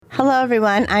Hello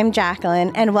everyone, I'm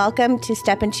Jacqueline, and welcome to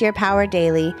Step Into Your Power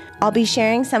Daily. I'll be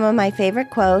sharing some of my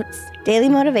favorite quotes, daily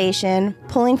motivation,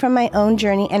 pulling from my own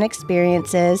journey and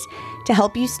experiences to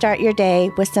help you start your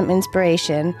day with some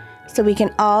inspiration so we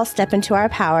can all step into our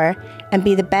power and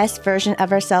be the best version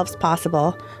of ourselves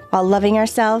possible while loving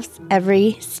ourselves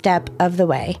every step of the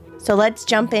way. So let's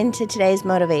jump into today's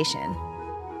motivation.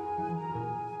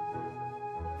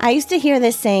 I used to hear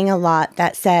this saying a lot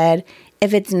that said,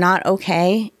 if it's not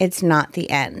okay, it's not the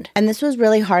end. And this was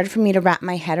really hard for me to wrap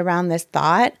my head around this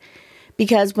thought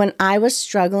because when I was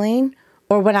struggling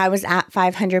or when I was at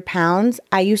 500 pounds,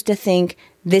 I used to think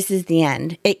this is the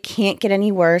end. It can't get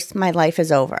any worse. My life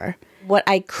is over. What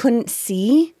I couldn't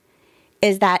see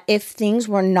is that if things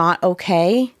were not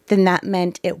okay, then that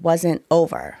meant it wasn't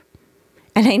over.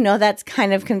 And I know that's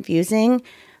kind of confusing,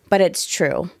 but it's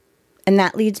true. And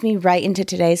that leads me right into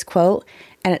today's quote,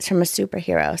 and it's from a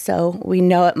superhero, so we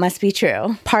know it must be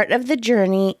true. Part of the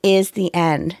journey is the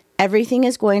end. Everything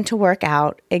is going to work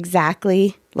out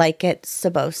exactly like it's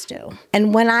supposed to.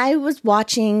 And when I was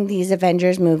watching these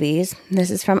Avengers movies, this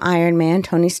is from Iron Man,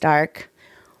 Tony Stark,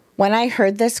 when I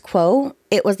heard this quote,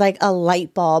 it was like a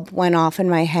light bulb went off in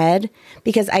my head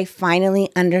because I finally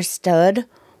understood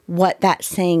what that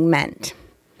saying meant.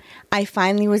 I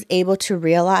finally was able to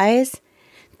realize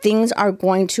things are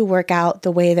going to work out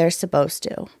the way they're supposed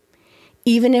to.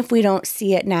 Even if we don't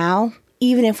see it now,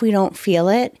 even if we don't feel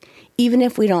it, even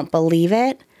if we don't believe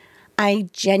it, I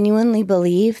genuinely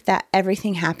believe that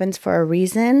everything happens for a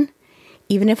reason,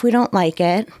 even if we don't like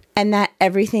it, and that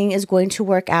everything is going to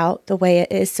work out the way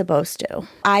it is supposed to.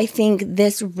 I think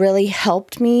this really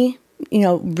helped me,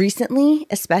 recently,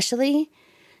 especially,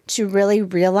 to really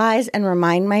realize and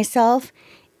remind myself,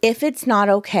 if it's not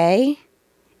okay,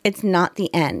 it's not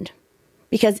the end.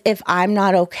 Because if I'm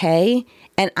not okay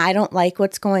and I don't like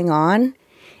what's going on,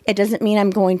 it doesn't mean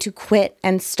I'm going to quit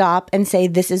and stop and say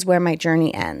this is where my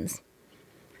journey ends.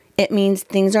 It means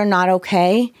things are not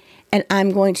okay and I'm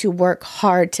going to work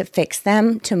hard to fix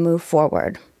them to move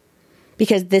forward.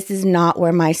 Because this is not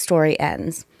where my story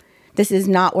ends. This is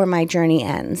not where my journey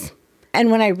ends.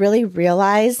 And when I really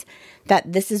realize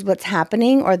that this is what's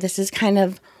happening, or this is kind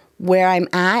of where I'm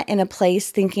at in a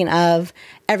place thinking of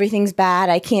everything's bad,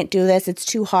 I can't do this, it's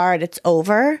too hard, it's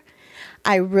over,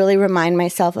 I really remind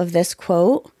myself of this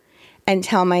quote and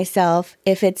tell myself,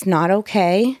 if it's not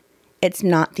okay, it's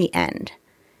not the end.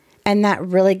 And that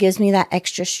really gives me that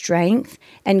extra strength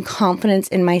and confidence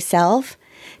in myself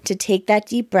to take that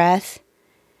deep breath,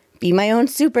 be my own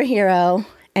superhero,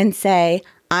 and say,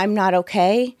 I'm not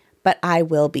okay, but I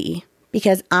will be.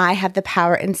 Because I have the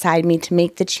power inside me to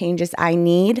make the changes I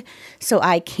need so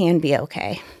I can be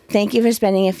okay. Thank you for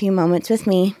spending a few moments with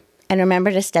me. And remember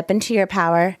to step into your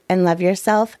power and love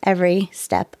yourself every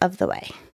step of the way.